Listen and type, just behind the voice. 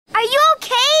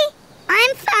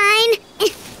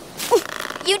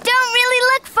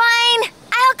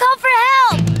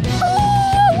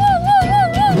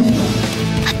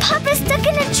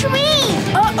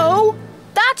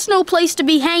place to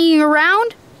be hanging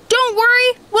around. Don't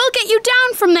worry, we'll get you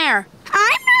down from there.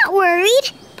 I'm not worried,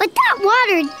 but that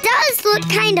water does look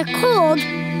kind of cold.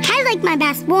 I like my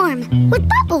bath warm, with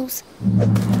bubbles.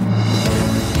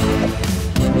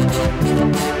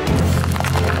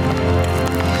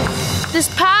 This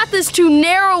path is too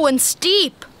narrow and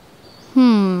steep.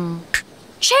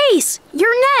 Chase,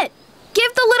 your net.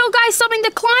 Give the little guy something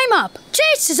to climb up.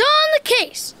 Chase is on the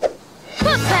case.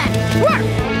 Put back, work.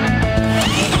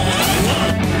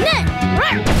 Net,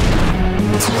 work.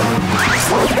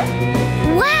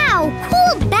 Wow,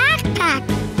 cool backpack.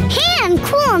 And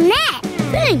cool net.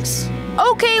 Thanks.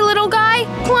 Okay, little guy,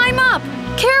 climb up.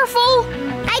 Careful.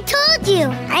 I told you,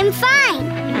 I'm fine.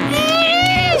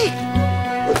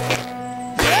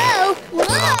 Whoa,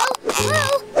 whoa, whoa.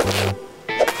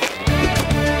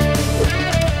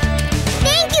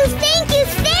 Thank you.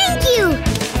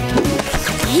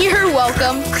 You're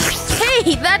welcome.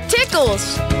 Hey, that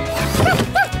tickles.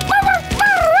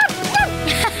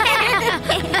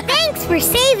 Thanks for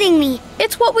saving me.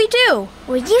 It's what we do.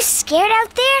 Were you scared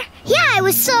out there? Yeah, I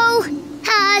was so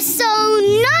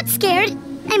not scared.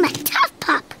 I'm a tough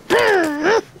pup.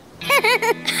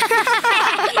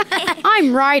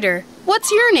 I'm Ryder.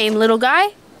 What's your name, little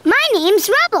guy? My name's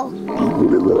Rubble.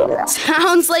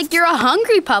 Sounds like you're a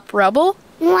hungry pup, Rubble.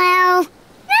 Well, now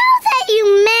that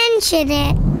you mention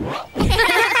it.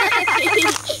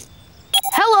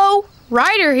 Hello,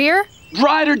 Ryder here.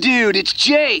 Ryder dude, it's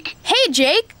Jake. Hey,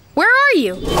 Jake. Where are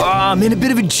you? I'm in a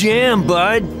bit of a jam,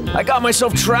 bud. I got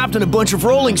myself trapped in a bunch of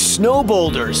rolling snow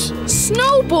boulders.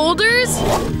 Snow boulders?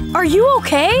 Are you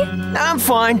okay? I'm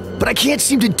fine, but I can't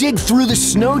seem to dig through the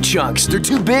snow chunks. They're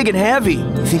too big and heavy.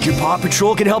 You think your Paw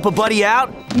Patrol can help a buddy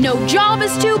out? No job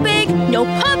is too big, no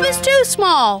pup is too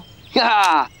small.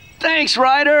 Ha! Thanks,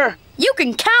 Ryder. You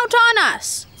can count on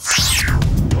us.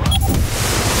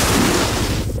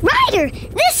 Ryder,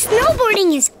 this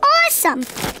snowboarding is awesome.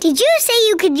 Did you say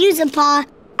you could use a paw?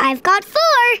 I've got 4.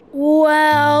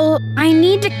 Well, I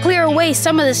need to clear away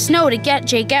some of the snow to get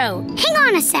Jake out. Hang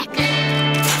on a sec.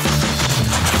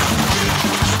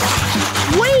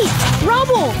 Wait,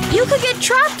 Rubble! You could get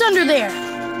trapped under there.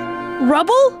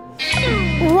 Rubble?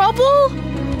 Rubble?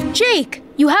 Jake,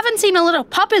 you haven't seen a little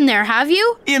pup in there, have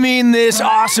you? You mean this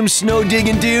awesome snow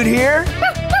digging dude here?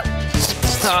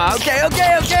 Okay.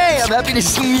 I'm happy to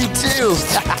see you too.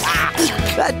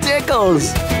 That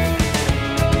tickles.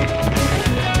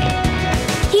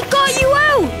 He got you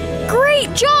out!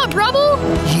 Great job, Rubble!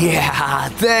 Yeah,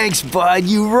 thanks, bud.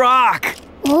 You rock.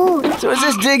 Oh. So is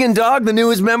this digging dog the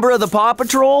newest member of the Paw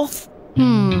Patrol?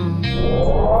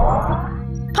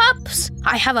 Pups,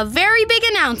 I have a very big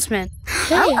announcement.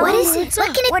 Hey, what is it?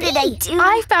 What did I do?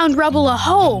 I found Rubble a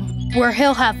home where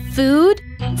he'll have food,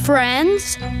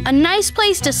 friends, a nice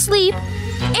place to sleep,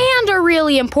 and a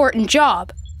really important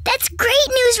job. That's great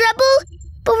news, Rubble.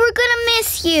 But we're gonna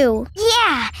miss you.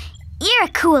 Yeah, you're a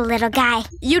cool little guy.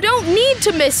 You don't need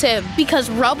to miss him because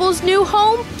Rubble's new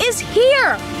home is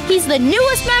here. He's the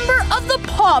newest member of the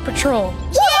Paw Patrol.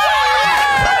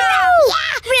 Yeah!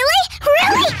 Really?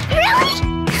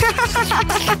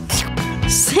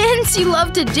 Since you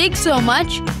love to dig so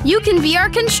much, you can be our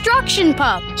construction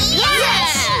pup.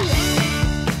 Yes!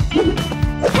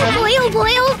 Oh boy.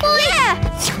 Yeah!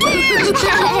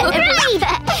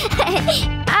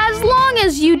 As long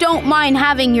as you don't mind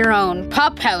having your own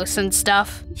pup house and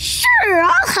stuff. Sure,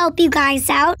 I'll help you guys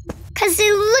out. 'Cause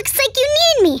it looks like you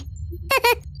need me.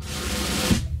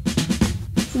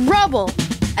 Rubble,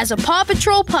 as a Paw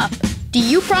Patrol pup, do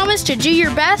you promise to do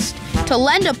your best to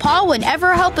lend a paw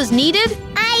whenever help is needed?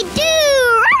 I do!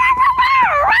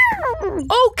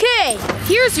 Okay,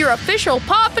 here's your official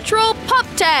Paw Patrol pup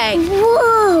tag.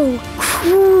 Whoa,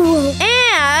 cool.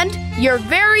 And your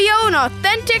very own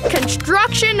authentic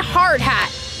construction hard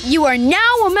hat. You are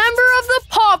now a member of the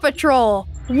Paw Patrol.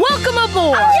 Welcome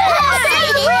aboard!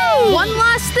 Yes! One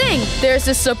last thing, there's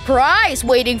a surprise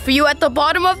waiting for you at the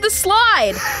bottom of the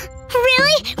slide.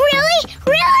 Really?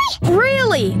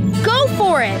 Really, go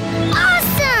for it.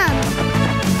 Awesome!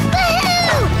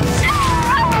 Woohoo!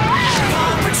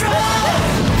 Paw Patrol!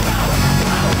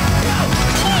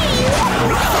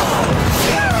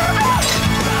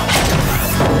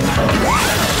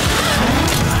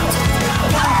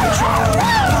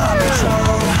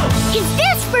 Is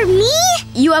this for me?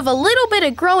 You have a little bit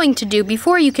of growing to do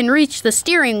before you can reach the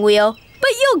steering wheel,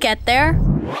 but you'll get there.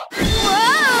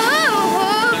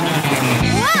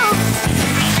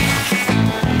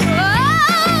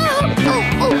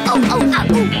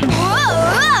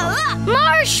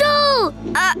 Marshall!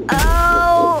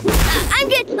 Uh-oh! I'm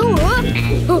getting...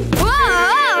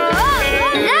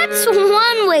 That's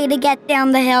one way to get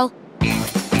down the hill.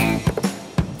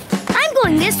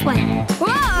 this one.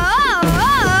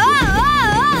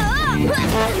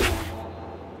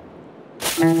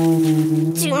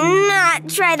 Do not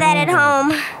try that at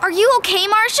home. Are you okay,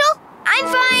 Marshall? I'm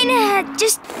fine.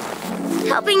 Just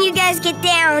helping you guys get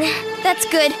down. That's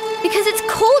good, because it's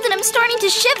cold and I'm starting to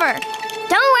shiver.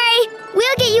 Don't worry.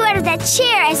 We'll get you out of that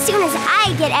chair as soon as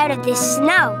I get out of this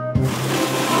snow.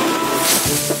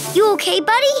 You okay,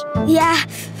 buddy? Yeah,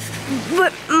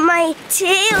 but my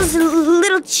tail's a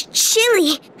little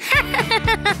chilly.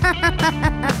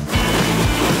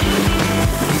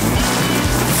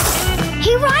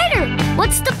 Hey, Ryder,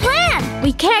 what's the plan?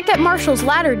 We can't get Marshall's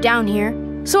ladder down here,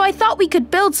 so I thought we could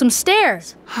build some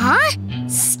stairs. Huh?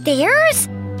 Stairs?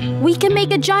 We can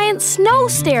make a giant snow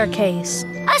staircase.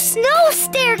 A snow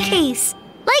staircase!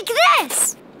 Like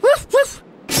this! Woof, woof.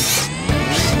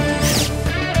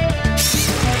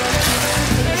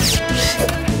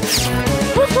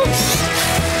 Woof, woof.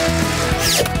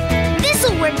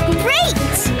 This'll work great!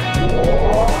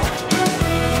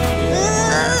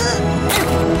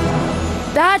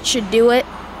 That should do it.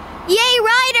 Yay,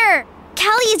 Ryder!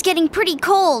 Callie is getting pretty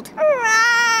cold.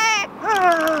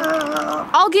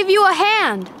 I'll give you a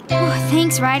hand. Oh,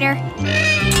 thanks, Ryder.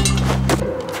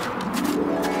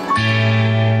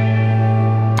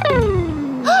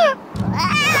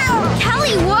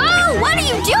 Callie, whoa! What are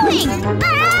you doing?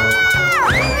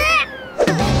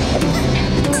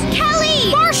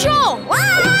 Callie! Marshall!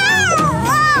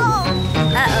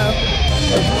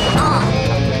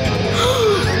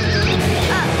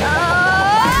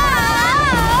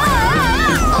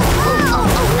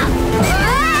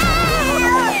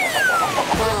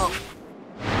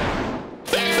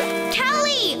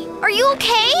 Callie, are you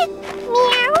okay?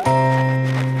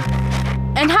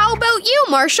 And how about you,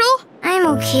 Marshall? I'm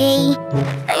okay.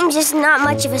 I'm just not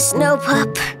much of a snow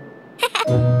pup.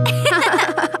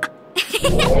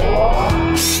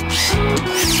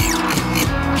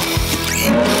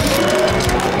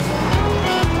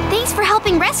 Thanks for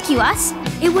helping rescue us.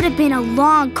 It would have been a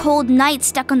long, cold night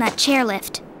stuck on that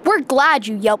chairlift. We're glad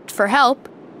you yelped for help.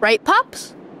 Right,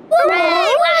 pups?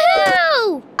 Hooray!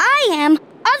 Woohoo! I am.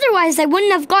 Otherwise, I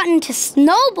wouldn't have gotten to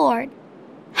snowboard.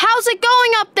 How's it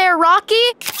going up there,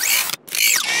 Rocky?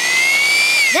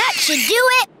 That should do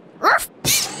it.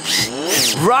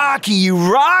 Rocky, you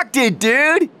rocked it,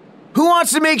 dude! Who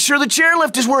wants to make sure the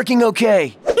chairlift is working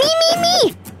okay?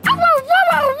 Me!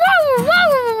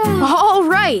 All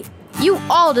right. You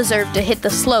all deserve to hit the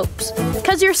slopes,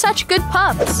 because you're such good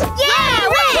pups. Yeah!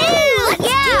 Woohoo!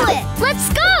 Let's do it! Let's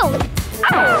go!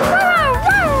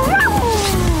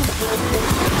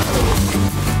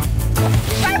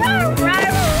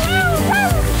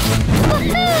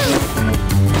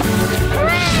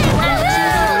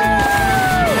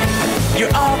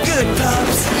 You're all good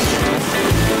pups,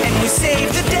 and we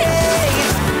saved the day.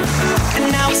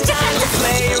 And now it's time to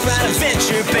play around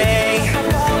Adventure Bay.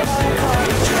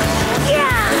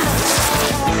 Yeah!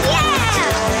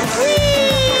 Whee!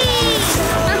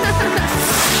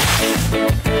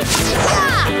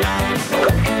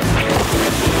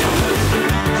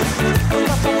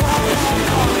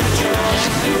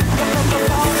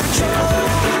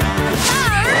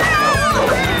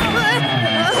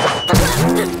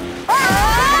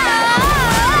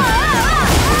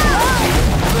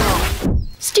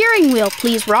 Steering wheel,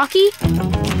 please, Rocky.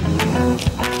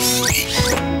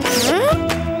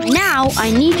 Now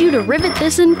I need you to rivet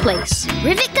this in place.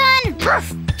 Rivet gun!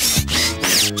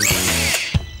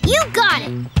 You got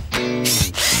it!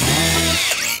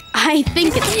 I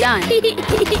think it's done.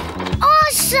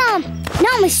 Awesome!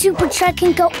 Now my super truck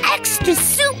can go extra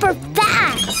super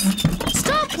fast!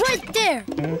 Stop right there!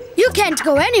 You can't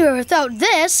go anywhere without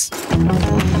this.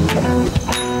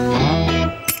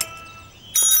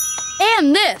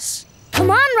 And this. Come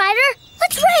on, Ryder!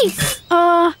 Let's race!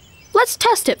 Let's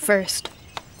test it first.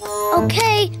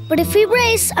 Okay, but if we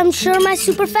race, I'm sure my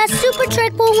super fast super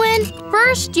truck will win.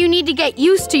 First, you need to get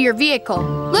used to your vehicle.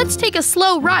 Let's take a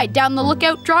slow ride down the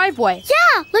lookout driveway.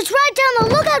 Yeah, let's ride down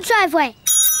the lookout driveway.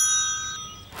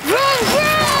 Vroom,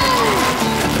 vroom!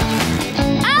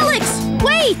 Alex,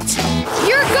 wait!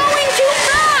 You're going too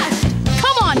fast!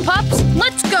 Come on, pups,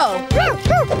 let's go.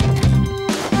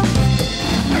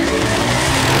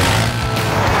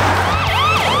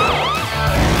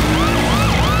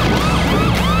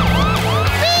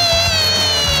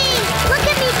 Look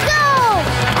at me go!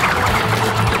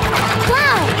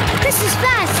 Wow, this is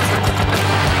fast.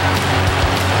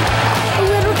 A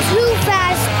little too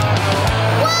fast.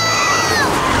 Whoa!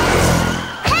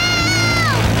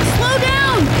 Help! Slow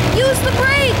down! Use the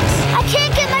brakes! I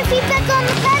can't get my feet back on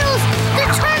the pedals.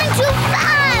 They're turning too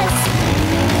fast.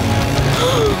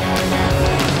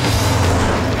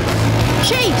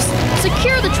 Chase,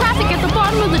 secure the traffic at the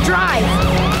bottom of the drive.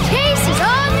 Chase is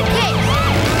on the case.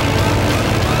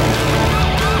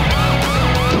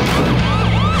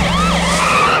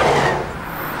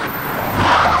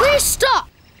 Please stop.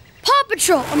 Paw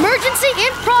Patrol, emergency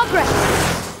in progress.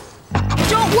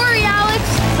 Don't worry, Alex.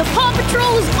 The Paw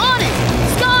Patrol is on it.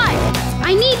 Sky,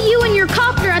 I need you and your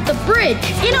copter at the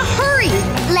bridge in a hurry.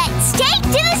 Let's take to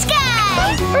the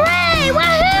sky! Hooray!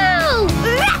 Wahoo!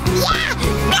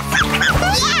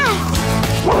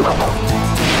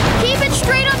 Keep it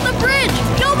straight up the bridge.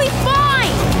 You'll be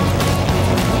fine.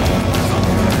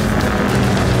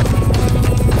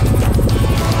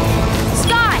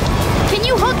 Sky, can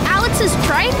you hook Alex's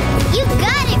trike? You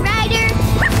got it, Ryder!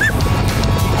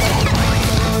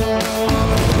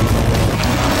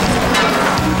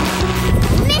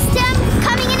 Missed him!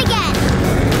 Coming in again!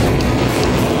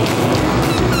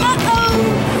 Uh-oh!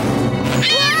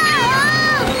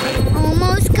 Whoa!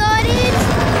 Almost got it!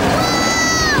 Whoa!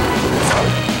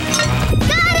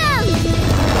 Got him!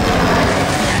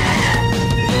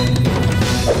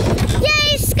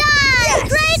 Yay, Sky! Yes!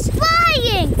 Great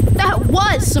flying! That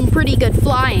was some pretty good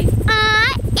flying.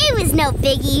 It was no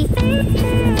biggie.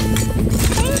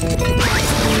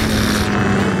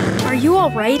 Are you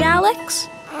all right, Alex?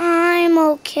 I'm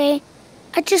okay.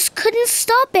 I just couldn't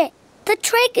stop it. The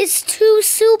trike is too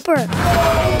super.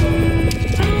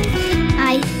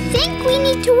 I think we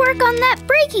need to work on that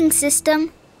braking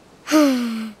system.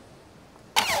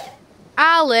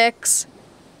 Alex.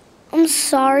 I'm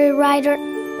sorry, Ryder.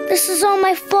 This is all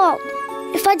my fault.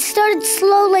 If I'd started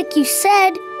slow like you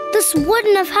said, this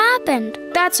wouldn't have happened.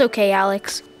 That's okay,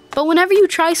 Alex. But whenever you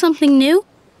try something new,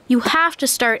 you have to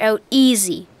start out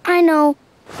easy. I know.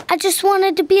 I just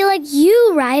wanted to be like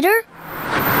you, Ryder.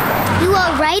 You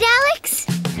all right, Alex?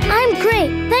 I'm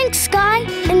great. Thanks, Sky,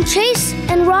 and Chase,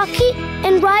 and Rocky,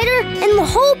 and Ryder, and the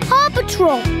whole Paw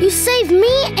Patrol. You saved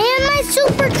me and my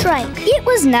super trike. It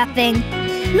was nothing.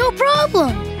 No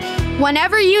problem.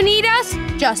 Whenever you need us,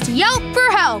 just yelp for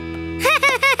help.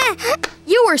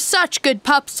 You were such good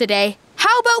pups today.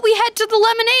 How about we head to the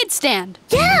lemonade stand?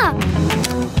 Yeah!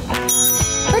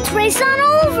 Let's race on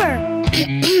over.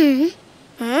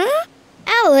 Huh?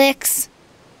 Alex.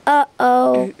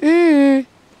 Uh-oh.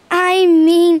 I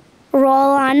mean,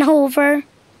 roll on over.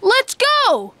 Let's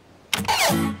go!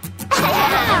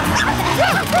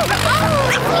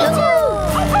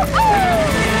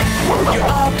 You're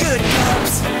all good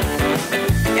pups,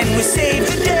 and we saved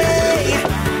the day.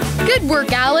 Good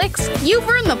work, Alex. You've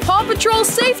earned the Paw Patrol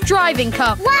Safe Driving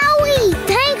Cup. Wowie!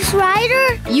 Thanks,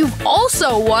 Ryder. You've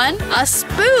also won a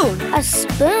spoon. A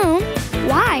spoon?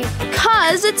 Why?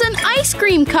 'Cause it's an ice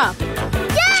cream cup.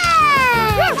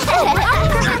 Yay!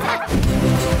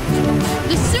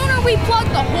 The sooner we plug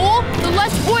the hole, the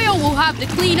less oil we'll have to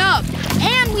clean up.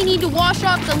 And we need to wash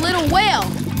off the little whale.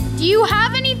 Do you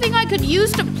have anything I could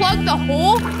use to plug the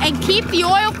hole and keep the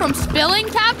oil from spilling,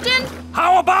 Captain?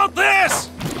 How about this?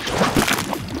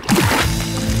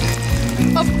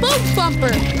 A boat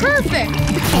bumper. Perfect.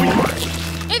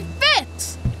 It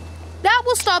fits. That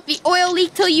will stop the oil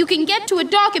leak till you can get to a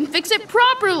dock and fix it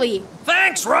properly.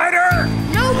 Thanks, Ryder!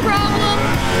 No problem.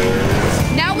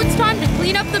 Now it's time to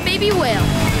clean up the baby whale.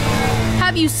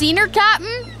 Have you seen her,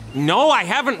 Captain? No, I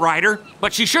haven't, Ryder,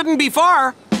 but she shouldn't be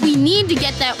far. We need to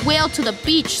get that whale to the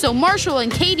beach so Marshall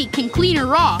and Katie can clean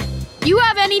her off. You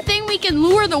have anything we can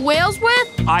lure the whales with?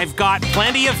 I've got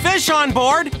plenty of fish on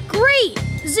board. Great!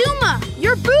 Zuma,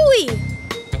 your buoy!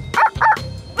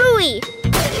 Buoy.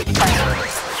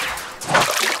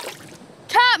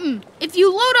 Captain, if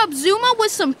you load up Zuma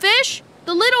with some fish,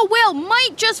 the little whale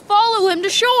might just follow him to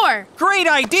shore. Great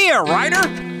idea, Ryder.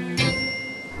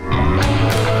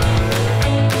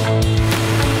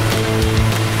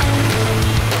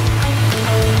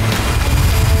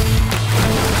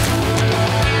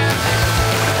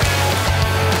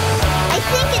 I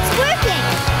think it's working.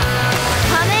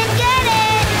 Come and get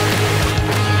it.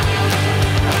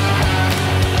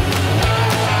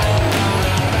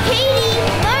 Katie,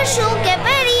 Marshall, get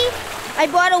ready. I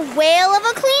brought a whale of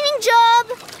a cleaning job.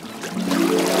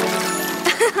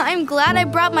 I'm glad I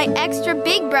brought my extra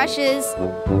big brushes.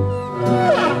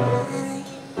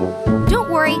 Don't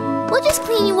worry, we'll just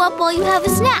clean you up while you have a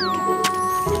snack.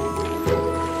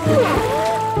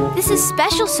 This is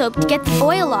special soap to get the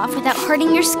oil off without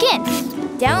hurting your skin.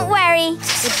 Don't worry,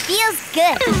 it feels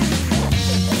good.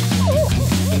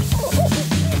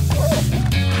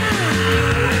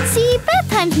 See, bath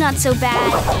time's not so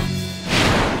bad.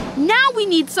 Now we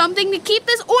need something to keep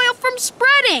this oil from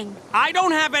spreading. I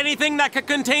don't have anything that could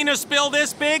contain a spill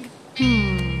this big.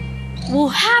 We'll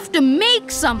have to make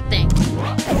something.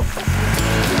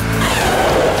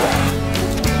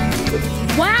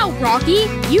 Wow, Rocky,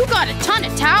 you got a ton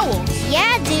of towels.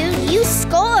 Yeah, dude, you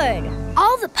scored.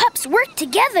 All the pups work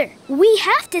together. We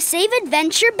have to save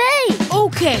Adventure Bay.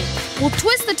 Okay, we'll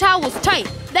twist the towels tight,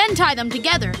 then tie them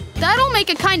together. That'll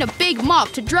make a kind of big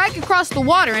mop to drag across the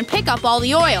water and pick up all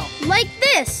the oil. Like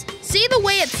this. See the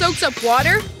way it soaks up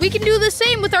water? We can do the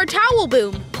same with our towel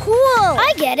boom. Cool.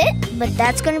 I get it, but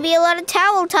that's going to be a lot of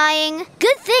towel tying.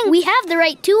 Good thing we have the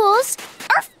right tools.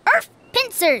 Arf, arf,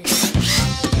 pincers.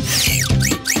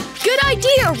 Good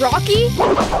idea, Rocky.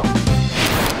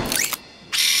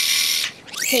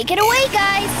 Take it away,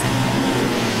 guys.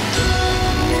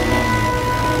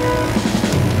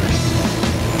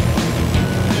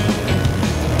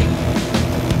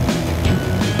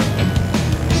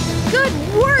 Good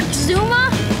work,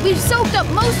 Zuma. We've soaked up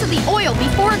most of the oil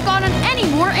before it got on any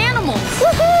more animals.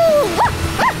 Woohoo!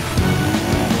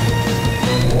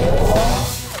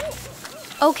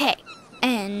 Okay,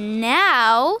 and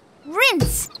now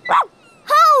rinse.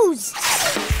 Hose!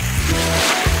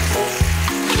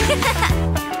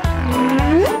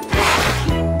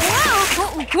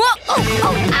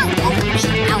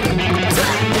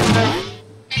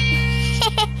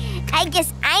 I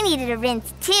guess I needed a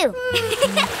rinse too.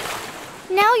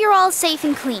 Now you're all safe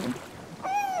and clean.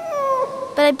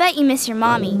 But I bet you miss your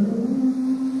mommy.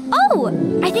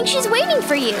 Oh, I think she's waiting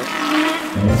for you.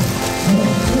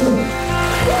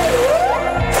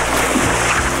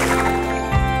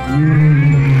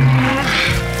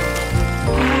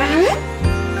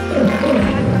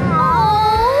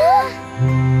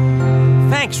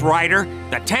 Thanks, Ryder.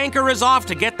 The tanker is off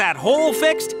to get that hole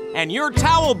fixed, and your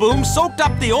towel boom soaked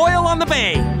up the oil on the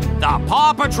bay. The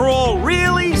PAW Patrol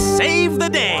really saved the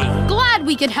day. Glad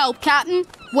we could help, Captain.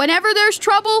 Whenever there's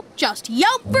trouble, just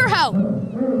yelp for help.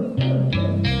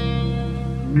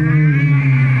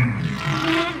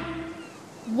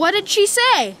 What did she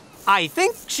say? I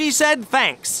think she said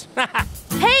thanks.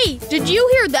 Hey, did you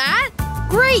hear that?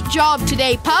 Great job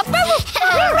today, pup.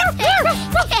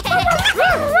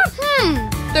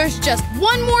 There's just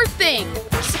one more thing.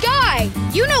 Sky,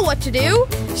 you know what to do.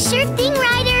 Sure thing,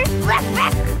 Ryder.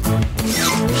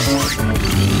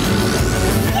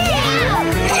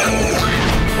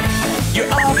 You're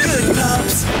all good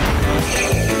pups,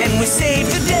 and we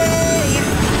saved the day.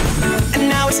 And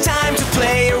now it's time to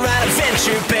play around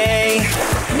Adventure Bay.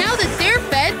 Now that they're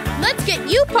fed, let's get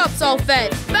you pups all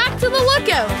fed. Back to the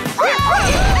lookout.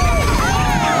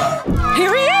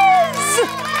 Here he is!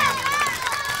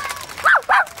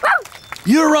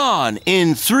 You're on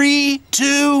in 3,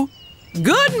 2...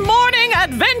 Good morning,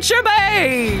 Adventure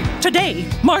Bay! Today,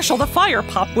 Marshall the Fire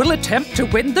Pup will attempt to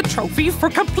win the trophy for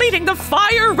completing the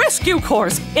fire rescue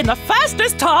course in the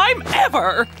fastest time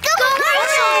ever! Go,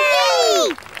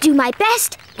 Marshall! Do my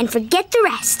best and forget the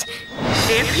rest.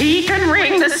 If he can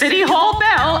ring the City Hall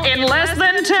bell in less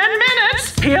than 10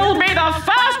 minutes, he'll be the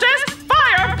fastest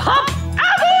fire pup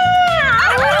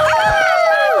ever!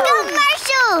 Go,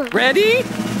 Marshall! Ready,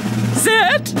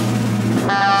 set,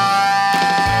 whoa!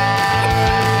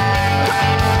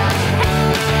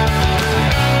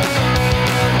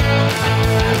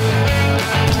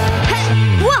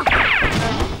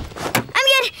 I'm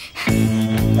good.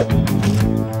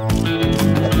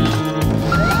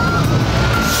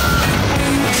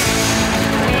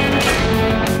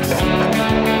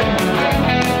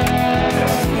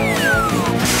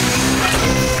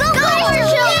 Go,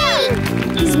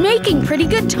 Marshall! He's making pretty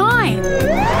good time. Yay,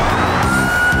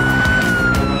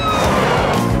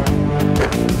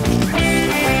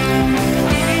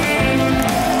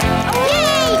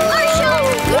 Marshall!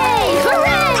 Yay!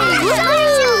 Hooray!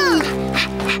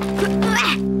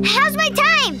 How's my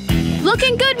time?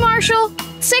 Looking good, Marshall.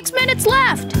 6 minutes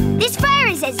left. This fire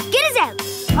is as good as out.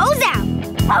 Hose out.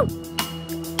 Whoa.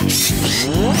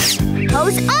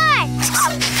 Hose on.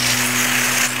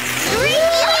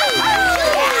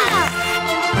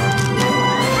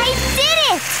 I did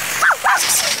it!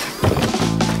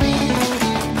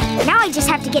 Now I just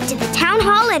have to get to the town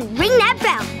hall and ring that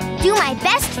bell. Do my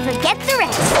best, forget the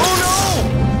rest.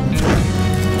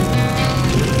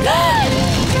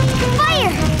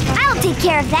 Fire! I'll take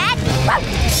care of that.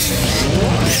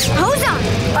 Hose on.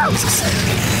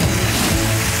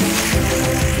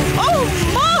 oh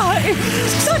my!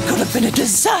 That could have been a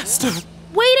disaster!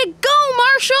 Way to go,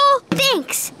 Marshall!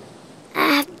 Thanks.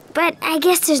 But I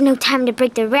guess there's no time to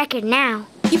break the record now.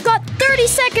 You've got 30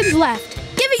 seconds left.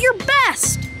 Give it your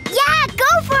best. Yeah,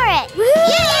 go for it!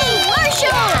 Yay, Marshall!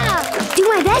 Yeah. Do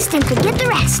my best and forget the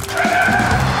rest.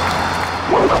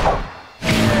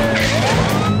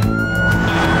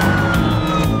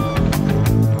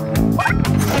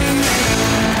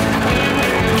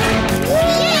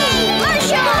 Yay,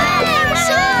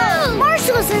 Marshall!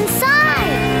 Marshall's in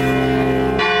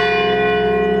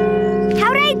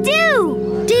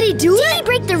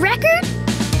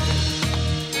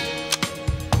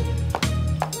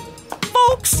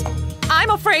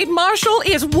Marshall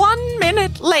is 1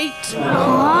 minute late.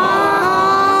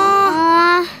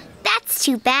 That's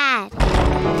too bad.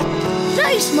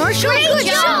 Nice, Marshall. Good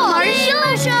job,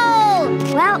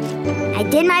 Marshall. Well, I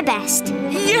did my best.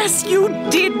 Yes, you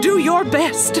did do your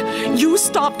best. You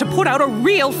stopped to put out a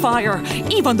real fire,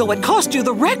 even though it cost you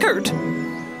the record.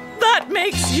 That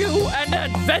makes you an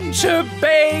Adventure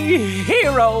Bay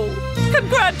hero.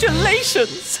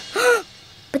 Congratulations.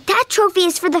 But that trophy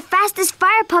is for the fastest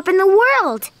fire pup in the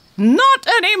world. Not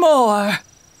anymore.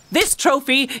 This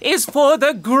trophy is for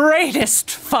the greatest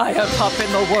fire pup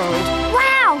in the world.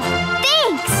 Wow,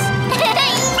 thanks.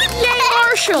 Yay,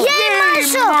 Marshall! Yay,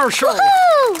 Marshall!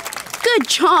 Woohoo! Good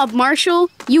job, Marshall.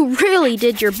 You really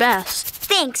did your best.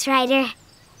 Thanks, Ryder.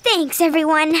 Thanks,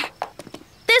 everyone.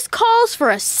 This calls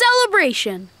for a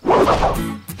celebration. Yay,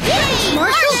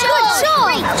 Marshall!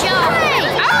 Good job! Great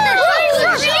job!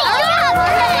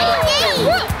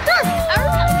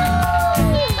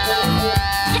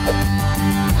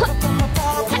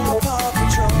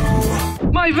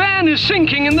 My van is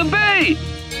sinking in the bay.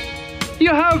 You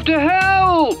have to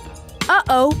help.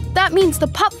 Uh-oh, that means the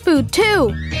pup food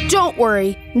too. Don't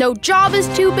worry, no job is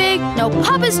too big, no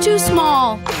pup is too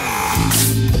small.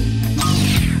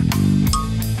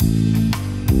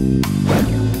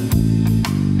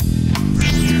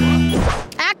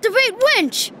 Activate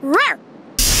winch. Rawr.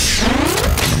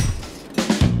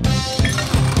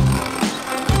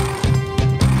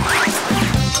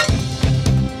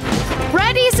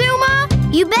 Ready, Zuma?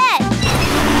 You bet.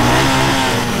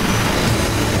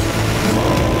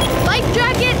 Life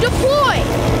jacket deploy!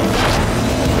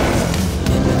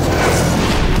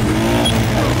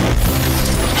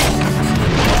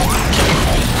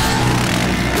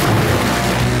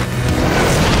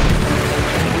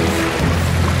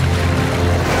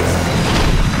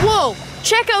 Whoa!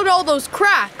 Check out all those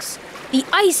cracks. The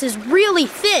ice is really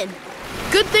thin.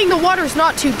 Good thing the water's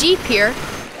not too deep here.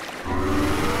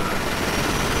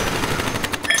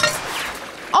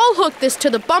 I'll hook this to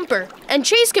the bumper, and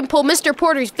Chase can pull Mr.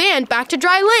 Porter's van back to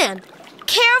dry land.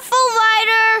 Careful,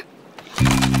 Ryder!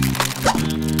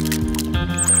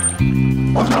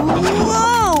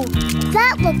 Whoa!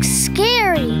 That looks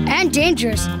scary. And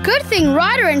dangerous. Good thing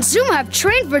Ryder and Zuma have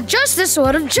trained for just this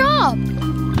sort of job.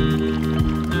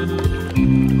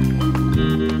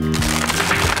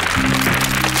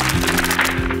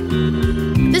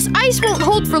 This ice won't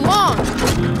hold for long.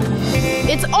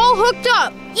 It's all hooked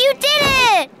up. You did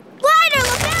it! Ryder,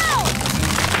 look out!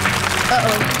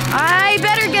 Uh-oh. I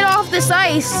better get off this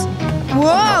ice.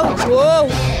 Whoa! Whoa!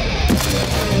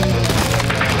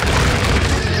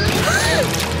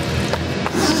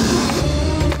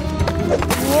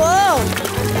 Whoa!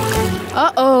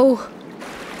 Uh-oh.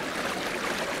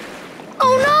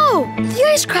 Oh no! The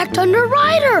ice cracked under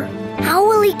Ryder. How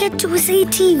will he get to his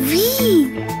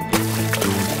ATV?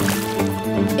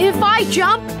 If I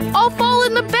jump, I'll fall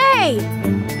in the bay.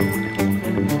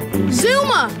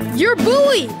 Zuma, your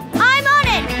buoy. I'm on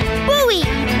it! Buoy!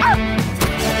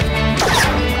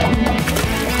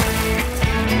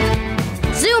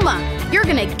 Zuma, you're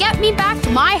gonna get me back to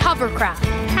my hovercraft.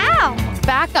 How?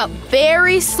 Back up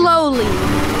very slowly.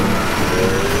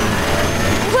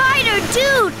 Ryder,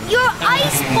 dude, you're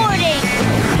iceboarding!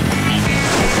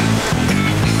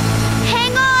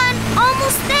 Hang on,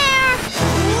 almost there!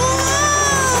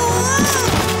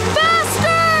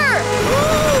 Faster!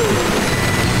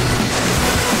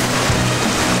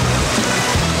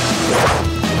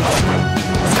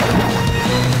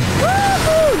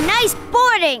 Woohoo! Nice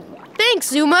boarding! Thanks,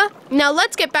 Zuma. Now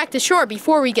let's get back to shore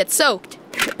before we get soaked.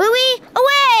 Buoy,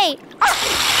 away!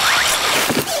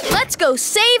 Let's go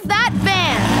save that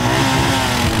van.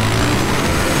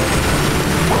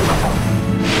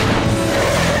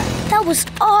 That was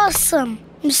awesome.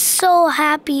 I'm so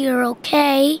happy you're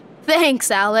okay.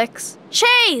 Thanks, Alex.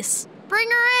 Chase, bring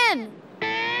her in.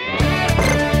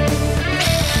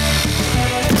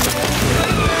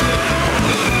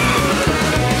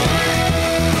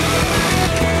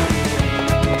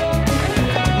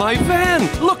 My van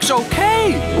looks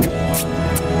okay.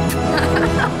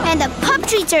 And the pup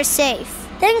treats are safe.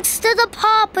 Thanks to the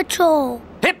PAW Patrol.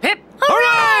 Hip, hip,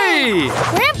 hooray!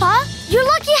 Grandpa, your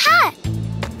lucky hat.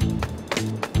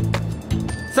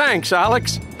 Thanks,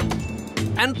 Alex.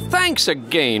 And thanks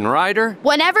again, Ryder.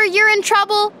 Whenever you're in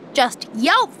trouble, just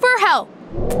yelp for help.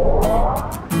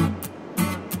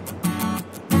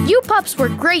 You pups were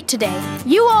great today.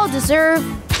 You all deserve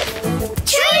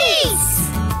Treats!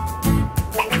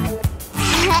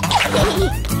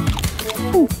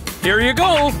 Here you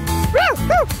go.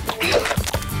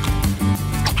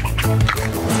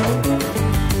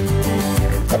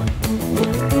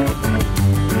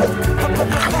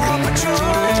 Paw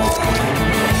Patrol.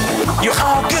 You're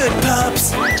all good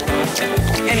pups, and we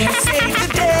saved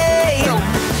the day.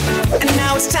 And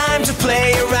now it's time to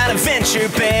play around Adventure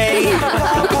Bay.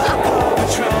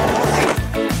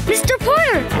 Mr.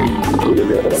 Porter!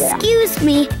 Excuse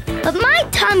me, but my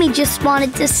tummy just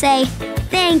wanted to say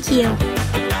thank you.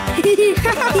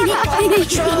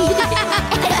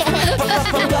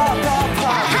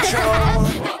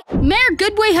 Mayor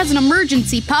Goodway has an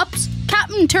emergency, pups.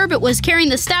 Captain Turbot was carrying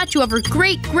the statue of her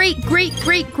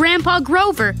great-great-great-great-grandpa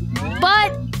Grover,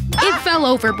 but it fell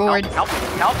overboard. Help.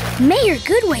 Mayor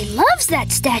Goodway loves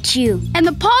that statue. And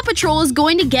the Paw Patrol is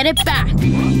going to get it back.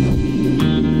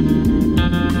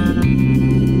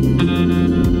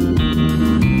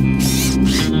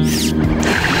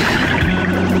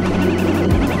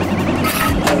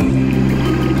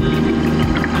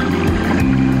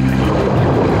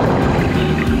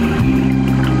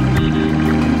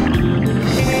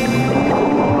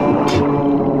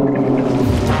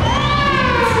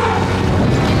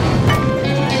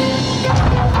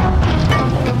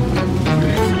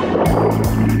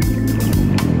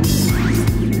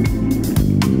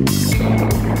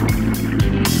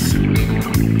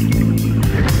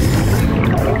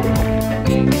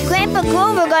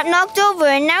 Knocked over,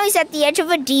 and now he's at the edge of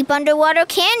a deep underwater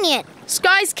canyon.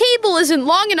 Sky's cable isn't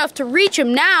long enough to reach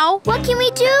him now. What can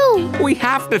we do? We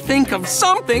have to think of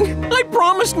something. I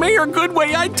promised Mayor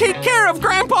Goodway I'd take care of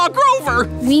Grandpa Grover.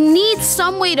 We need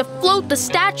some way to float the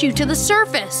statue to the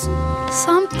surface.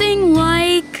 Something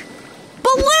like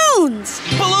balloons.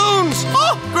 Balloons!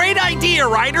 Oh, great idea,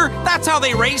 Ryder. That's how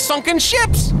they raise sunken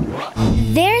ships.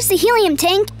 There's the helium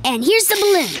tank, and here's the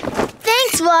balloon.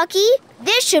 Thanks, Rocky.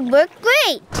 This should work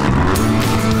great.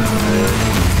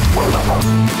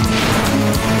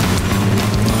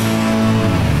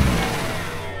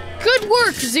 Good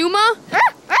work, Zuma.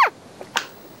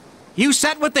 You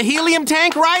set with the helium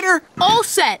tank, Ryder? All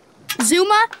set.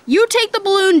 Zuma, you take the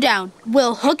balloon down.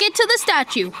 We'll hook it to the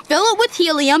statue, fill it with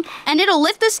helium, and it'll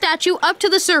lift the statue up to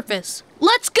the surface.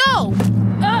 Let's go!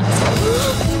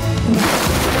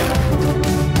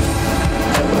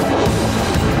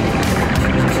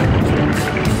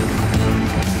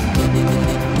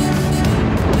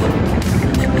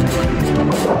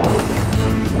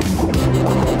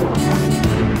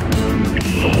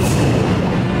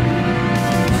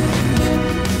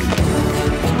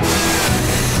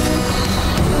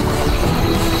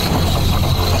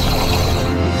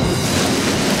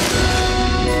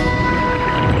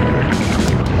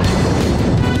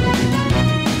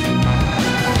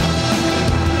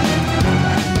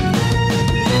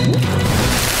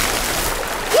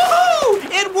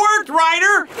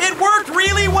 Ryder! It worked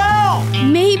really well!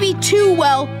 Maybe too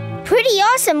well. Pretty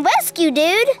awesome rescue,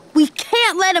 dude. We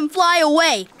can't let him fly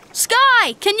away.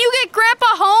 Sky, can you get Grandpa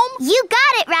home? You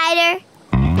got it, Ryder.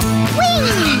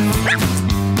 Whee!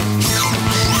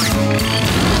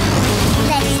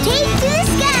 Let's take to the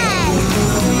sky.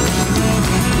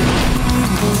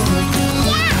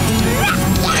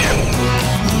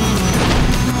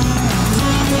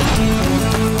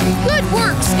 Good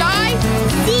work, Sky.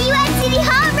 See you at City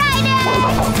Hall, Ryder.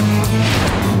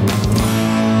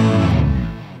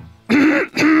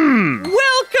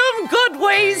 Welcome,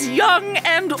 Goodways, young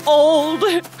and old.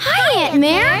 Hi, Aunt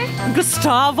Mare.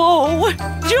 Gustavo,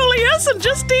 Julius, and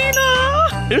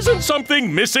Justina. Isn't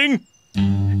something missing?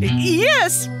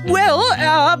 Yes. Well,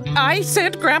 I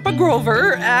sent Grandpa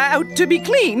Grover out to be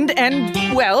cleaned, and,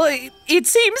 well, it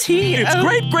seems he... It's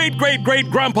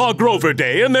great-great-great-great-Grandpa Grover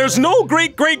Day, and there's no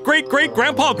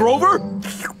great-great-great-great-Grandpa Grover?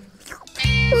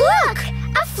 Look!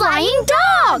 A flying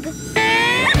dog!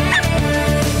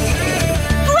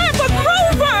 Grandpa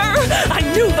Grover! I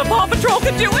knew the Paw Patrol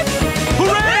could do it!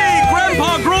 Hooray!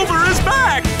 Grandpa Grover is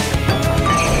back!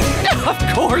 Of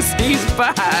course he's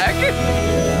back!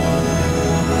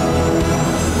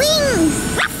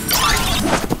 Wings!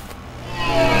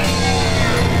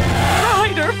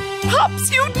 Ryder!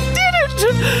 Pups, you did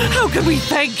it! How can we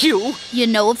thank you? You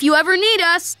know, if you ever need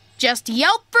us, just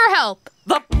yelp for help.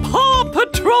 The Paw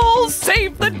Patrol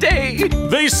saved the day!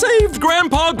 They saved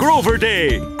Grandpa Grover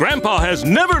Day! Grandpa has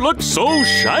never looked so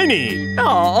shiny!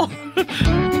 Oh,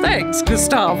 thanks,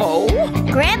 Gustavo.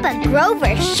 Grandpa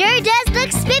Grover sure does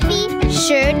look spiffy.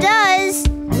 Sure does.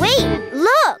 Wait,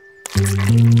 look.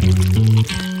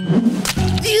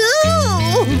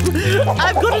 Ew!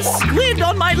 I've got a squid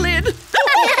on my lid.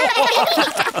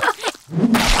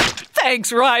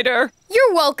 Thanks, Ryder.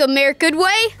 You're welcome, Mayor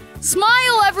Goodway.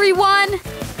 Smile, everyone.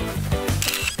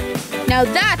 Now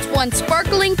that's one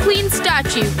sparkling clean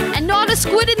statue, and not a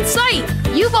squid in sight.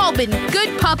 You've all been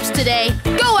good pups today.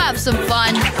 Go have some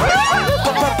fun.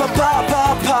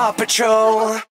 Paw Patrol.